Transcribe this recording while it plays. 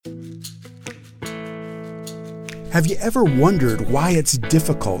Have you ever wondered why it's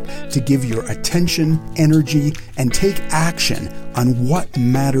difficult to give your attention, energy, and take action on what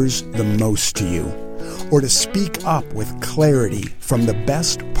matters the most to you? Or to speak up with clarity from the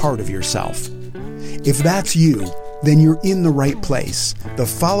best part of yourself? If that's you, then you're in the right place. The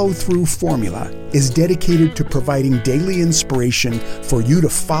follow-through formula is dedicated to providing daily inspiration for you to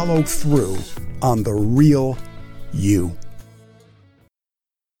follow through on the real you.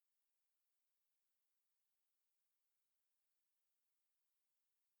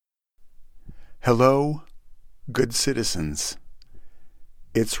 Hello, good citizens.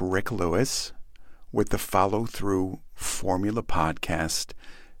 It's Rick Lewis with the Follow Through Formula Podcast.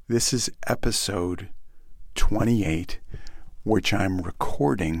 This is episode 28, which I'm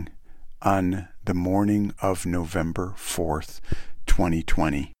recording on the morning of November 4th,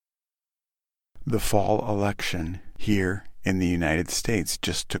 2020. The fall election here in the United States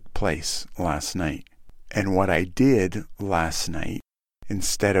just took place last night. And what I did last night,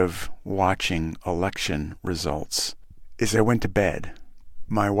 instead of watching election results, is I went to bed.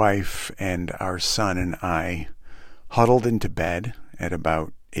 My wife and our son and I huddled into bed at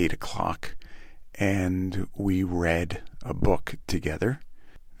about 8 o'clock, and we read a book together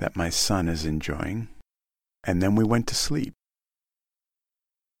that my son is enjoying, and then we went to sleep.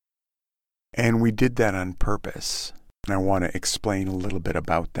 And we did that on purpose, and I want to explain a little bit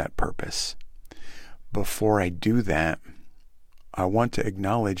about that purpose. Before I do that, I want to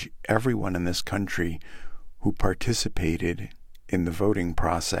acknowledge everyone in this country who participated in the voting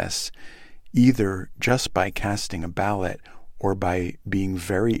process, either just by casting a ballot or by being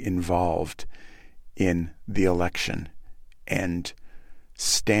very involved in the election and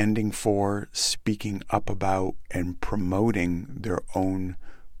standing for, speaking up about, and promoting their own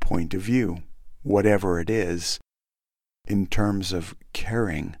point of view, whatever it is, in terms of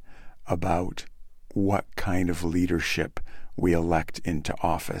caring about what kind of leadership we elect into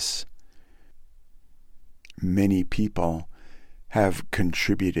office. Many people have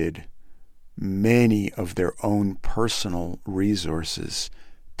contributed many of their own personal resources,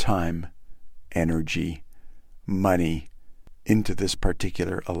 time, energy, money, into this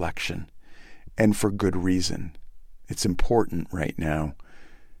particular election, and for good reason. It's important right now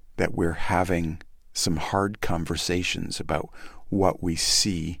that we're having some hard conversations about what we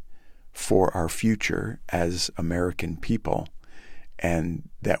see for our future as American people, and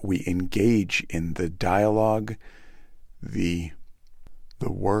that we engage in the dialogue, the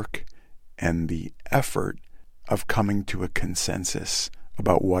work, and the effort of coming to a consensus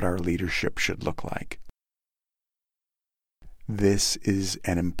about what our leadership should look like. This is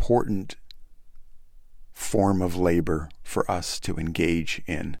an important form of labor for us to engage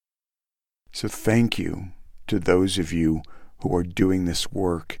in. So thank you to those of you who are doing this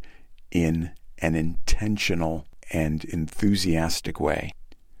work in an intentional and enthusiastic way.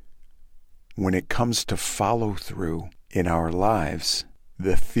 When it comes to follow through in our lives,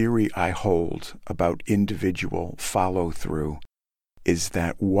 the theory I hold about individual follow through is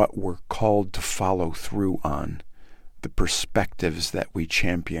that what we're called to follow through on, the perspectives that we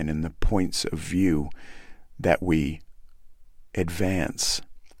champion and the points of view that we advance,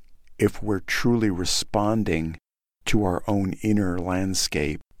 if we're truly responding to our own inner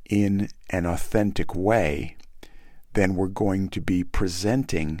landscape in an authentic way, then we're going to be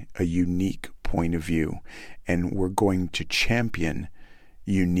presenting a unique point of view, and we're going to champion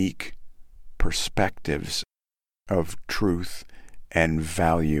unique perspectives of truth and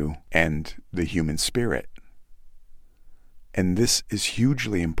value and the human spirit. And this is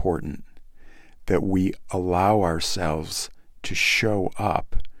hugely important, that we allow ourselves to show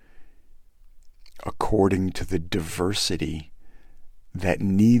up according to the diversity that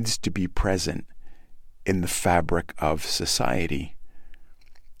needs to be present in the fabric of society.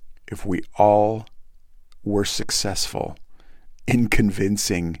 If we all were successful in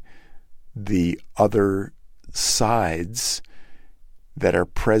convincing the other sides that are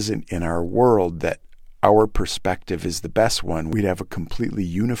present in our world that our perspective is the best one, we'd have a completely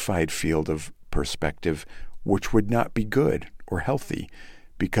unified field of perspective, which would not be good or healthy,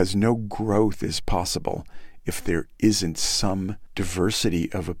 because no growth is possible if there isn't some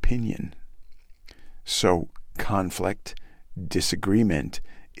diversity of opinion. So conflict, disagreement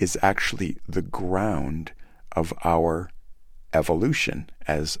is actually the ground of our evolution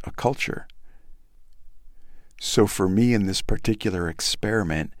as a culture. So for me, in this particular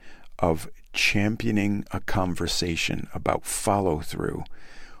experiment of championing a conversation about follow-through,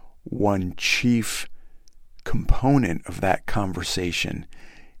 one chief component of that conversation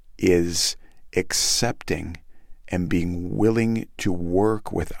is accepting and being willing to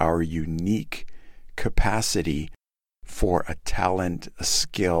work with our unique capacity for a talent, a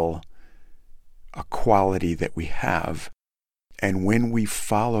skill, a quality that we have. And when we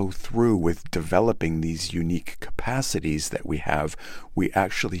follow through with developing these unique capacities that we have, we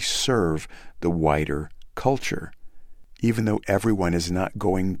actually serve the wider culture. Even though everyone is not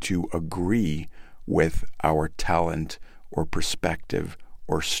going to agree with our talent or perspective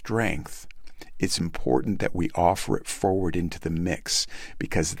or strength, it's important that we offer it forward into the mix,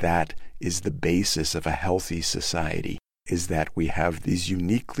 because that is the basis of a healthy society, is that we have these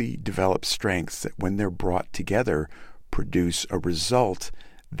uniquely developed strengths that when they're brought together produce a result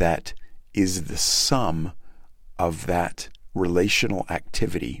that is the sum of that relational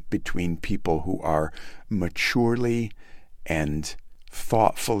activity between people who are maturely and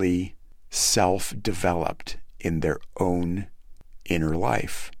thoughtfully self-developed in their own inner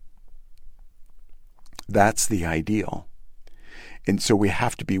life. That's the ideal. And so we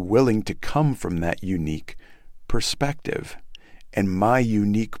have to be willing to come from that unique perspective. And my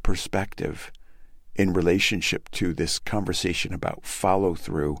unique perspective in relationship to this conversation about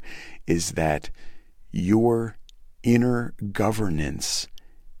follow-through is that your inner governance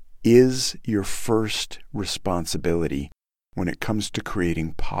is your first responsibility when it comes to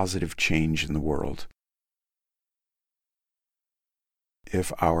creating positive change in the world.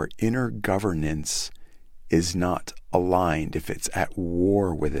 If our inner governance is not aligned, if it's at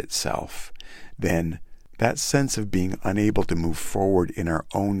war with itself, then that sense of being unable to move forward in our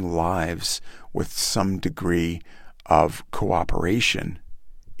own lives with some degree of cooperation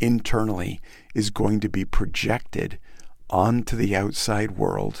internally is going to be projected onto the outside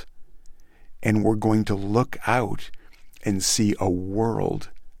world, and we're going to look out and see a world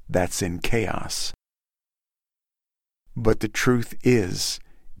that's in chaos. But the truth is,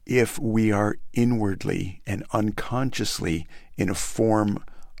 if we are inwardly and unconsciously in a form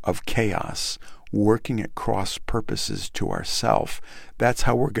of chaos, working at cross purposes to ourself, that's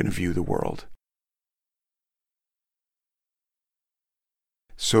how we're going to view the world.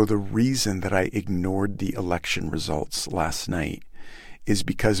 So the reason that I ignored the election results last night is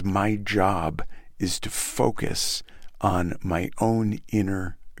because my job is to focus on my own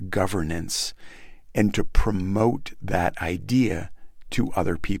inner governance and to promote that idea to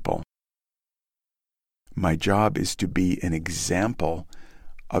other people. My job is to be an example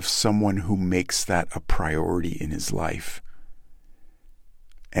of someone who makes that a priority in his life.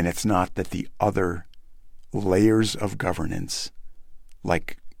 And it's not that the other layers of governance,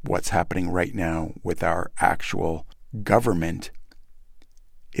 like what's happening right now with our actual government,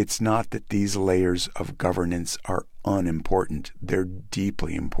 it's not that these layers of governance are unimportant. They're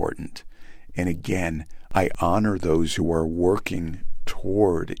deeply important. And again, I honor those who are working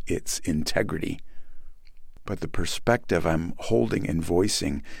toward its integrity. But the perspective I'm holding and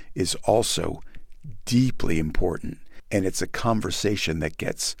voicing is also deeply important. And it's a conversation that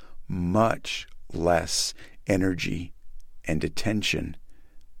gets much less energy and attention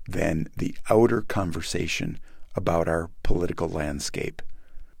than the outer conversation about our political landscape.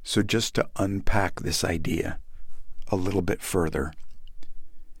 So just to unpack this idea a little bit further,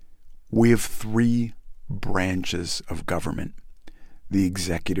 we have three branches of government: the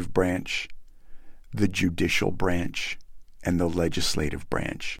executive branch, the judicial branch, and the legislative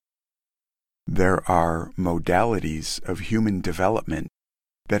branch. There are modalities of human development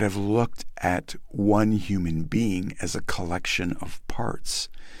that have looked at one human being as a collection of parts,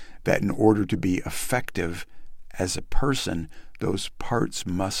 that in order to be effective as a person, those parts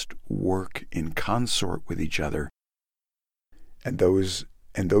must work in consort with each other. And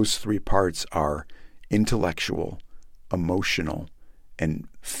those three parts are intellectual, emotional, and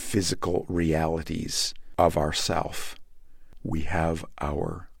physical realities of ourself. We have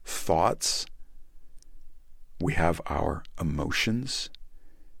our thoughts, we have our emotions,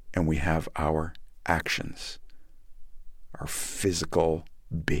 and we have our actions, our physical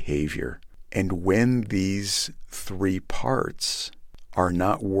behavior. And when these three parts are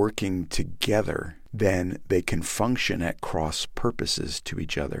not working together, then they can function at cross purposes to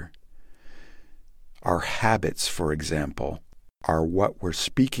each other. Our habits, for example, are what we're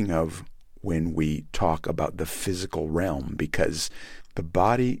speaking of when we talk about the physical realm, because the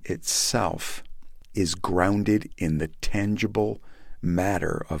body itself is grounded in the tangible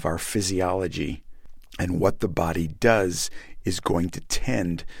matter of our physiology. And what the body does is going to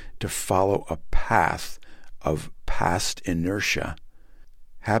tend to follow a path of past inertia.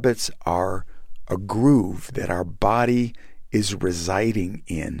 Habits are a groove that our body is residing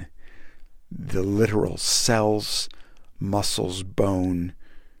in. The literal cells, muscles, bone,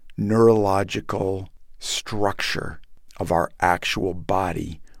 neurological structure of our actual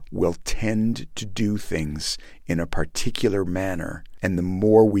body will tend to do things in a particular manner. And the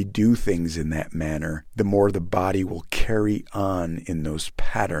more we do things in that manner, the more the body will carry on in those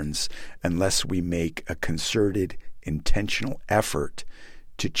patterns unless we make a concerted, intentional effort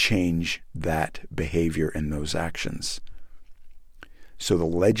to change that behavior and those actions. So the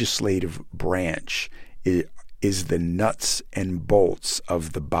legislative branch is the nuts and bolts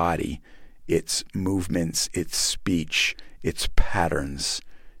of the body, its movements, its speech, its patterns,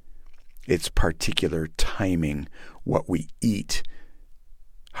 its particular timing, what we eat,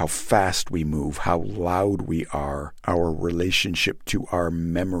 how fast we move, how loud we are, our relationship to our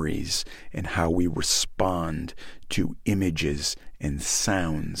memories, and how we respond to images and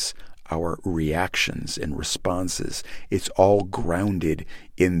sounds, our reactions and responses. It's all grounded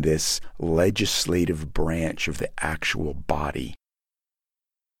in this legislative branch of the actual body.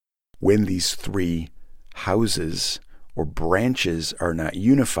 When these three houses or branches are not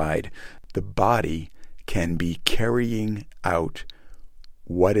unified, the body can be carrying out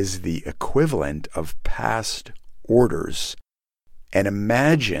what is the equivalent of past orders. And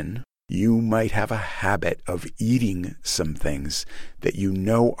imagine you might have a habit of eating some things that you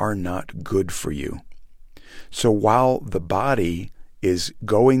know are not good for you. So while the body is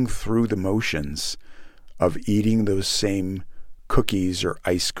going through the motions of eating those same cookies or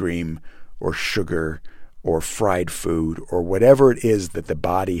ice cream or sugar or fried food or whatever it is that the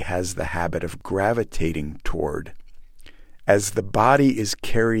body has the habit of gravitating toward, as the body is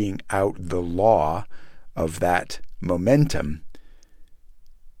carrying out the law of that momentum,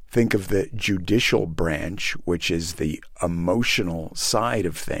 think of the judicial branch, which is the emotional side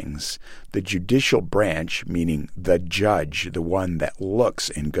of things. The judicial branch, meaning the judge, the one that looks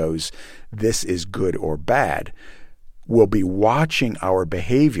and goes, this is good or bad, will be watching our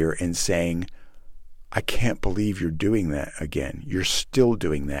behavior and saying, I can't believe you're doing that again. You're still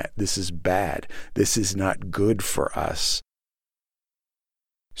doing that. This is bad. This is not good for us.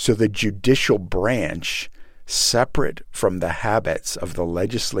 So the judicial branch, separate from the habits of the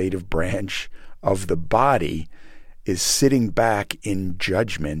legislative branch of the body, is sitting back in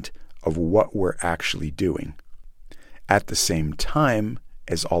judgment of what we're actually doing. At the same time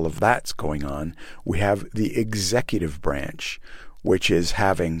as all of that's going on, we have the executive branch, which is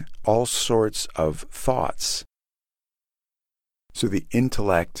having all sorts of thoughts. So the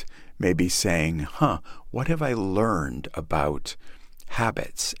intellect may be saying, what have I learned about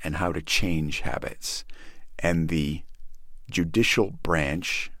habits and how to change habits? And the judicial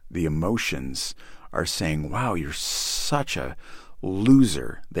branch, the emotions, are saying, wow, you're such a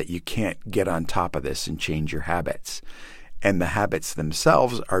loser that you can't get on top of this and change your habits. And the habits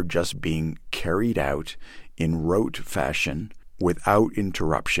themselves are just being carried out in rote fashion without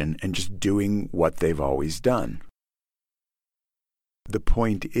interruption and just doing what they've always done. The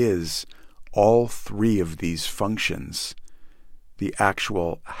point is, all three of these functions, the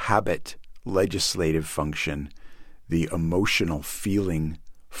actual habit legislative function, the emotional feeling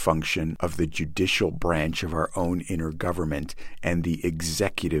function of the judicial branch of our own inner government, and the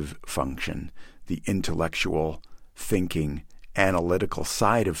executive function, the intellectual, thinking, analytical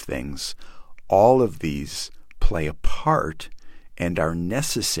side of things, all of these play a part and are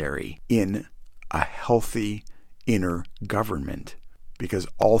necessary in a healthy inner government, because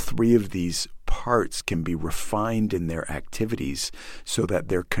all three of these parts can be refined in their activities so that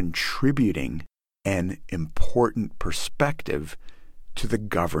they're contributing an important perspective to the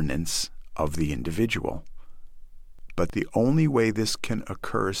governance of the individual. But the only way this can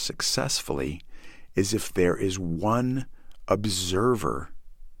occur successfully is if there is one observer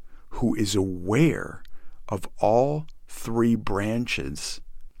who is aware of all three branches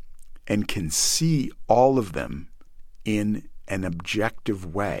and can see all of them in an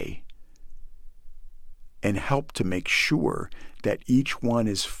objective way and help to make sure that each one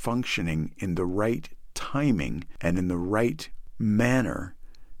is functioning in the right timing and in the right manner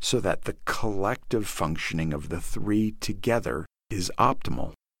so that the collective functioning of the three together is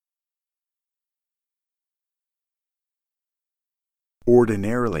optimal.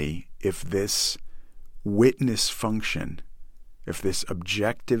 Ordinarily, if this witness function, if this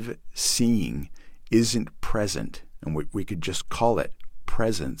objective seeing isn't present, and we could just call it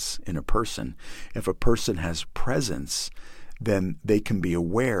presence in a person, if a person has presence, then they can be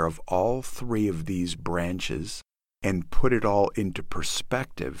aware of all three of these branches and put it all into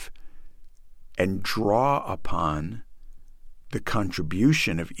perspective and draw upon the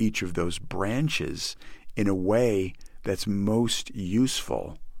contribution of each of those branches in a way that's most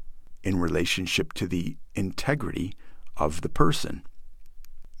useful in relationship to the integrity of the person.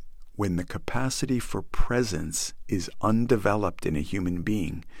 when the capacity for presence is undeveloped in a human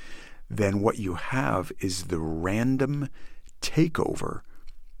being, then what you have is the random takeover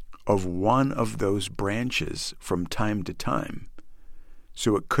of one of those branches from time to time.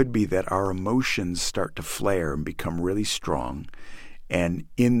 So it could be that our emotions start to flare and become really strong, and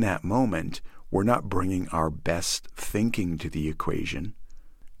in that moment, we're not bringing our best thinking to the equation,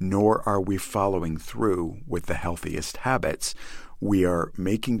 nor are we following through with the healthiest habits. We are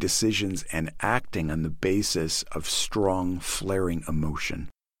making decisions and acting on the basis of strong, flaring emotion.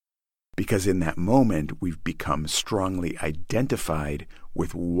 Because in that moment, we've become strongly identified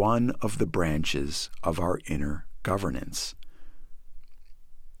with one of the branches of our inner governance.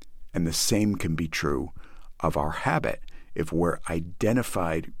 And the same can be true of our habit. If we're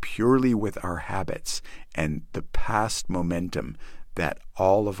identified purely with our habits and the past momentum that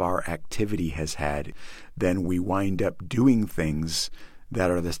all of our activity has had, then we wind up doing things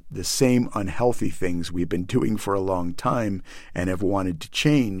that are the same unhealthy things we've been doing for a long time and have wanted to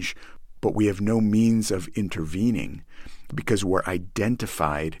change, but we have no means of intervening because we're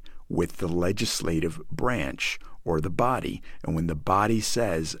identified with the legislative branch or the body. And when the body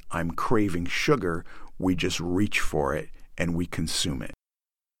says, I'm craving sugar, we just reach for it and we consume it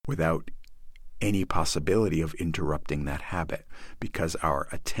without any possibility of interrupting that habit because our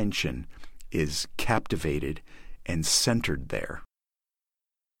attention is captivated and centered there.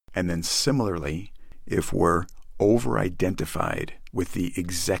 And then similarly, if we're over-identified with the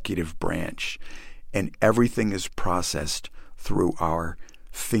executive branch and everything is processed through our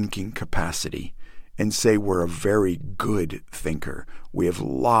thinking capacity, and say we're a very good thinker, we have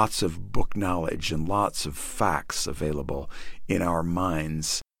lots of book knowledge and lots of facts available in our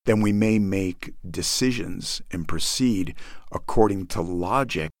minds, then we may make decisions and proceed according to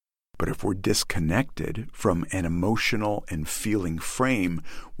logic. But if we're disconnected from an emotional and feeling frame,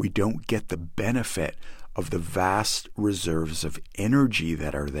 we don't get the benefit of the vast reserves of energy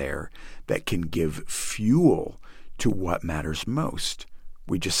that are there that can give fuel to what matters most.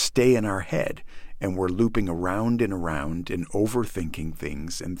 We just stay in our head and we're looping around and overthinking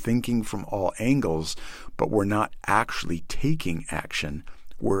things and thinking from all angles, but we're not actually taking action.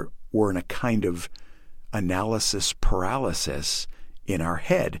 We're in a kind of analysis paralysis in our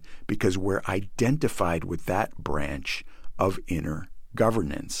head because we're identified with that branch of inner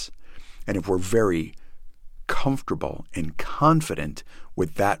governance. And if we're very comfortable and confident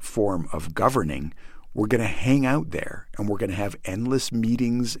with that form of governing, we're going to hang out there and we're going to have endless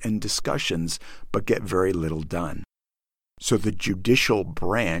meetings and discussions, but get very little done. So the judicial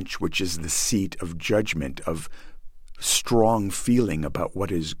branch, which is the seat of judgment, of strong feeling about what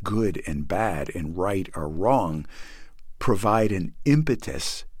is good and bad and right or wrong, provide an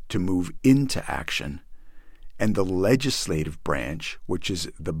impetus to move into action. And the legislative branch, which is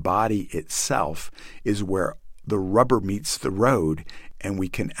the body itself, is where the rubber meets the road and we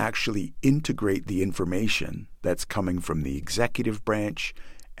can actually integrate the information that's coming from the executive branch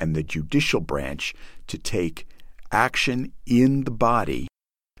and the judicial branch to take action in the body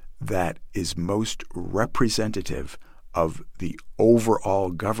that is most representative of the overall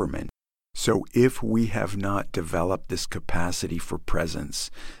government. So if we have not developed this capacity for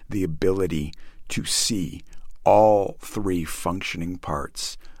presence, the ability to see all three functioning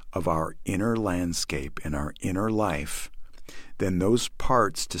parts of our inner landscape and our inner life, then those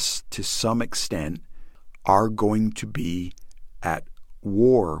parts to some extent are going to be at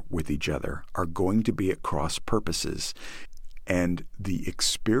war with each other, are going to be at cross purposes. And the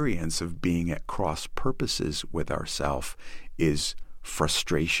experience of being at cross purposes with ourselves is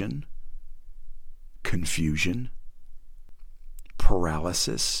frustration, confusion,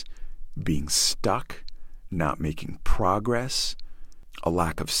 paralysis, being stuck, not making progress, a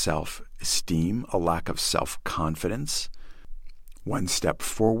lack of self-esteem, a lack of self-confidence, one step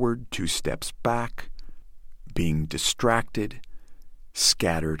forward, two steps back, being distracted,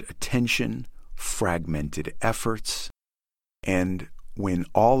 scattered attention, fragmented efforts. And when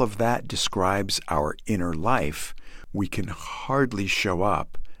all of that describes our inner life, we can hardly show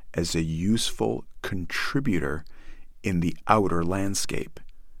up as a useful contributor in the outer landscape.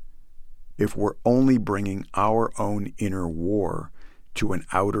 If we're only bringing our own inner war to an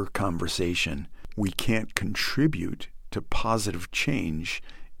outer conversation, we can't contribute to positive change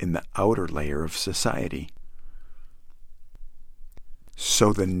in the outer layer of society.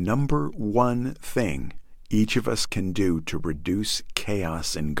 So the number one thing each of us can do to reduce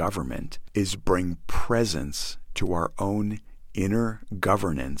chaos in government is bring presence to our own inner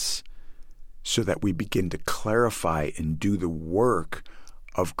governance so that we begin to clarify and do the work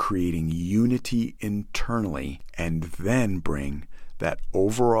of creating unity internally and then bring that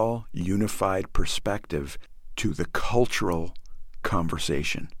overall unified perspective to the cultural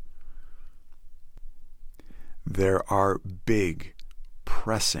conversation. There are big,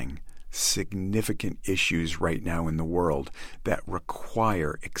 pressing, significant issues right now in the world that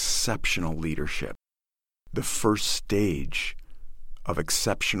require exceptional leadership. The first stage of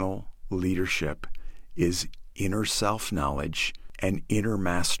exceptional leadership is inner self-knowledge and inner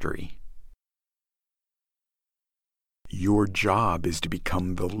mastery. Your job is to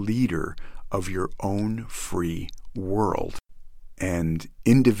become the leader of your own free world. And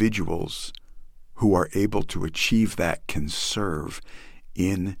individuals who are able to achieve that can serve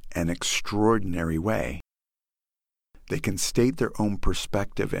in an extraordinary way. They can state their own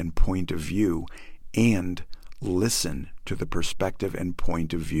perspective and point of view and listen to the perspective and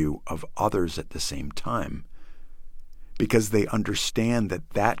point of view of others at the same time, because they understand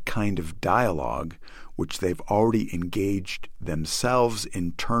that that kind of dialogue, which they've already engaged themselves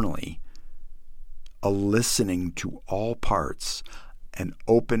internally, a listening to all parts, an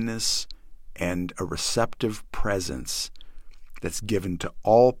openness and a receptive presence that's given to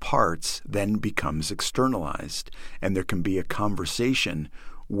all parts, then becomes externalized. And there can be a conversation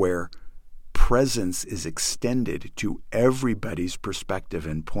where presence is extended to everybody's perspective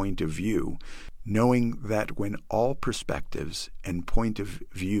and point of view, knowing that when all perspectives and point of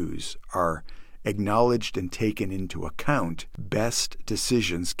views are acknowledged and taken into account, best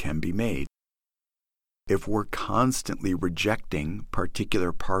decisions can be made. If we're constantly rejecting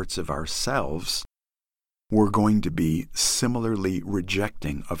particular parts of ourselves, we're going to be similarly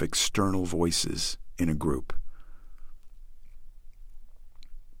rejecting of external voices in a group.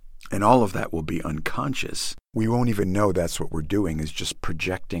 And all of that will be unconscious. We won't even know that's what we're doing, is just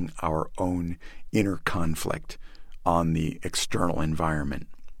projecting our own inner conflict on the external environment.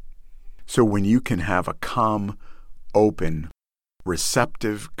 So when you can have a calm, open,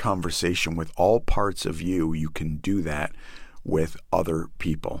 receptive conversation with all parts of you, you can do that with other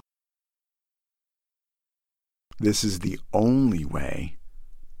people. This is the only way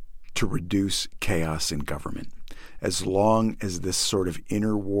to reduce chaos in government. As long as this sort of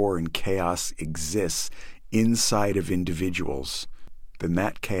inner war and chaos exists inside of individuals, then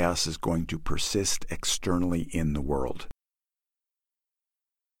that chaos is going to persist externally in the world.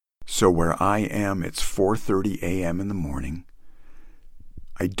 So where I am, it's 4:30 a.m. in the morning.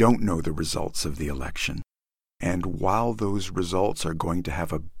 I don't know the results of the election. And while those results are going to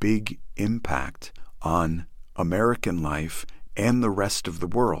have a big impact on American life and the rest of the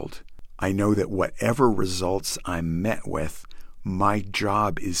world, I know that whatever results I'm met with, my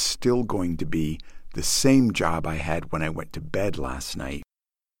job is still going to be the same job I had when I went to bed last night,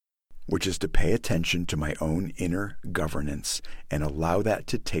 which is to pay attention to my own inner governance and allow that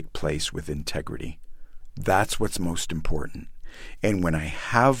to take place with integrity. That's what's most important. And when I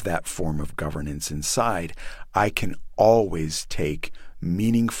have that form of governance inside, I can always take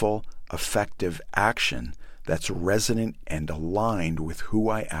meaningful, effective action that's resonant and aligned with who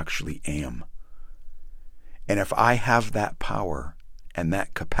I actually am. And if I have that power and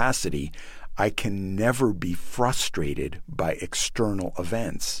that capacity, I can never be frustrated by external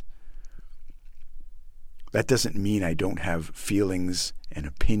events. That doesn't mean I don't have feelings and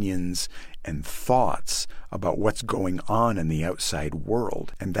opinions and thoughts about what's going on in the outside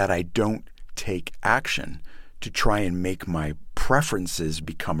world, and that I don't take action to try and make my preferences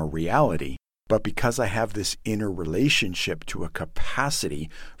become a reality. But because I have this inner relationship to a capacity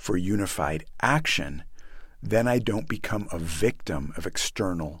for unified action, then I don't become a victim of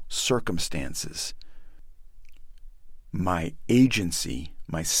external circumstances. My agency,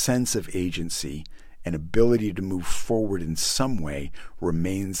 my sense of agency, and ability to move forward in some way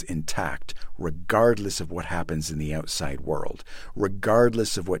remains intact, regardless of what happens in the outside world,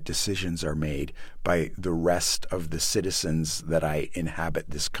 regardless of what decisions are made by the rest of the citizens that I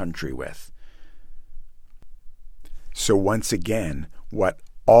inhabit this country with. So once again, what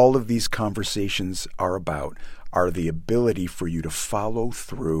all of these conversations are about are the ability for you to follow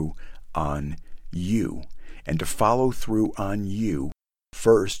through on you. And to follow through on you,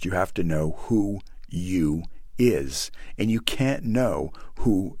 first you have to know who you is. And you can't know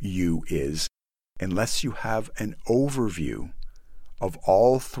who you is unless you have an overview of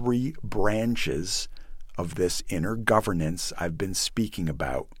all three branches of this inner governance I've been speaking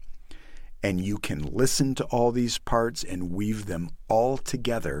about. And you can listen to all these parts and weave them all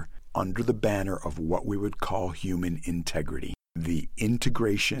together under the banner of what we would call human integrity, the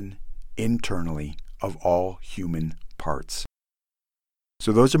integration internally of all human parts.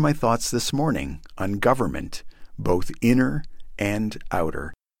 So those are my thoughts this morning on government, both inner and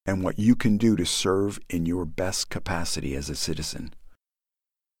outer, and what you can do to serve in your best capacity as a citizen.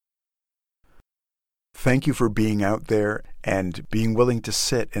 Thank you for being out there and being willing to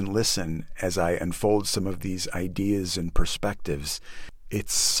sit and listen as I unfold some of these ideas and perspectives.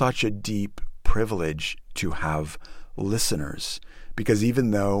 It's such a deep privilege to have listeners, because even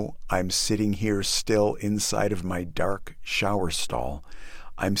though I'm sitting here still inside of my dark shower stall,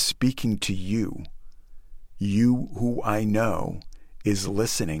 I'm speaking to you. You who I know is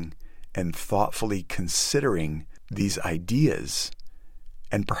listening and thoughtfully considering these ideas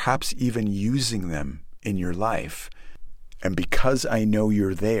and perhaps even using them in your life. And because I know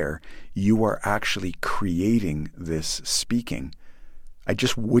you're there, you are actually creating this speaking. I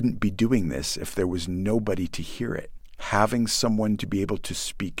just wouldn't be doing this if there was nobody to hear it. Having someone to be able to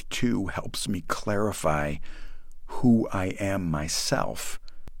speak to helps me clarify who I am myself.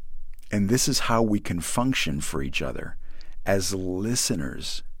 And this is how we can function for each other, as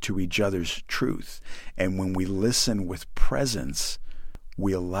listeners to each other's truth. And when we listen with presence,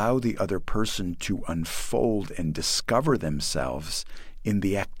 we allow the other person to unfold and discover themselves in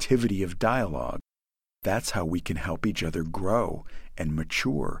the activity of dialogue. That's how we can help each other grow and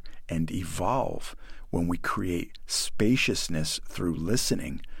mature and evolve, when we create spaciousness through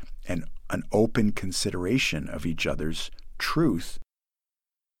listening and an open consideration of each other's truth.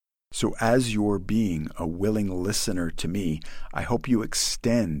 So as you're being a willing listener to me, I hope you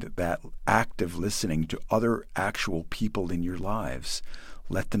extend that active listening to other actual people in your lives.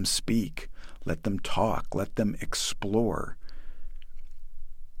 Let them speak, let them talk, let them explore.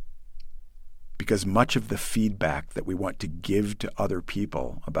 Because much of the feedback that we want to give to other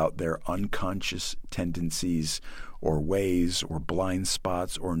people about their unconscious tendencies or ways or blind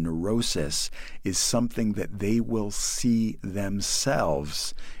spots or neurosis is something that they will see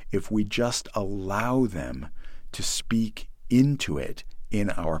themselves if we just allow them to speak into it in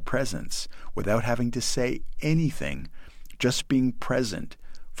our presence without having to say anything, just being present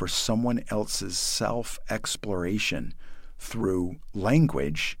for someone else's self-exploration through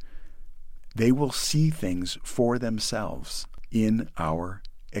language. They will see things for themselves in our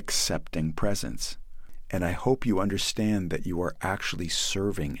accepting presence. And I hope you understand that you are actually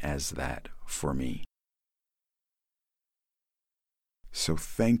serving as that for me. So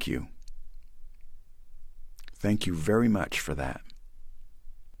thank you. Thank you very much for that.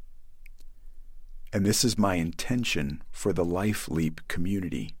 And this is my intention for the Life Leap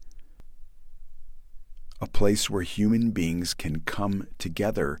community. A place where human beings can come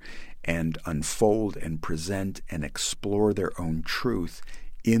together and unfold and present and explore their own truth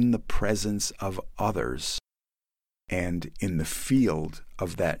in the presence of others, and in the field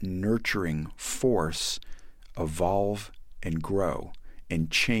of that nurturing force, evolve and grow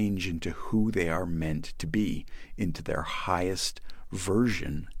and change into who they are meant to be, into their highest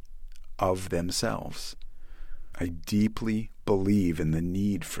version of themselves. I deeply believe in the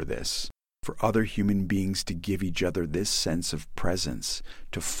need for this, for other human beings to give each other this sense of presence,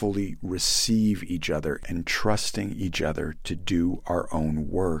 to fully receive each other and trusting each other to do our own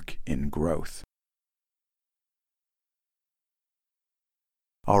work in growth.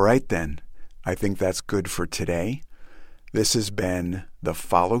 All right then, I think that's good for today. This has been the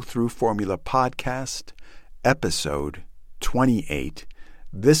Follow Through Formula Podcast, episode 28.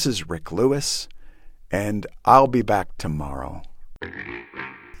 This is Rick Lewis, and I'll be back tomorrow.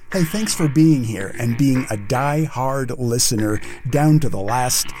 Hey, thanks for being here and being a die-hard listener down to the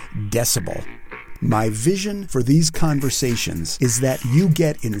last decibel. My vision for these conversations is that you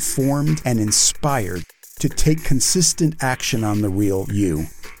get informed and inspired to take consistent action on the real you.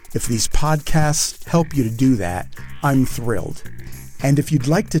 If these podcasts help you to do that, I'm thrilled. And if you'd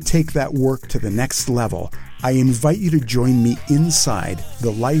like to take that work to the next level, I invite you to join me inside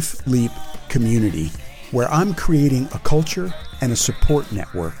the Life Leap community, where I'm creating a culture and a support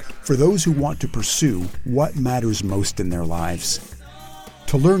network for those who want to pursue what matters most in their lives.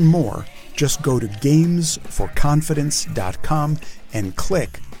 To learn more, just go to gamesforconfidence.com and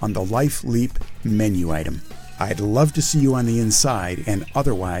click on the Life Leap menu item. I'd love to see you on the inside, and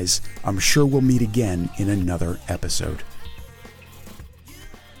otherwise, I'm sure we'll meet again in another episode.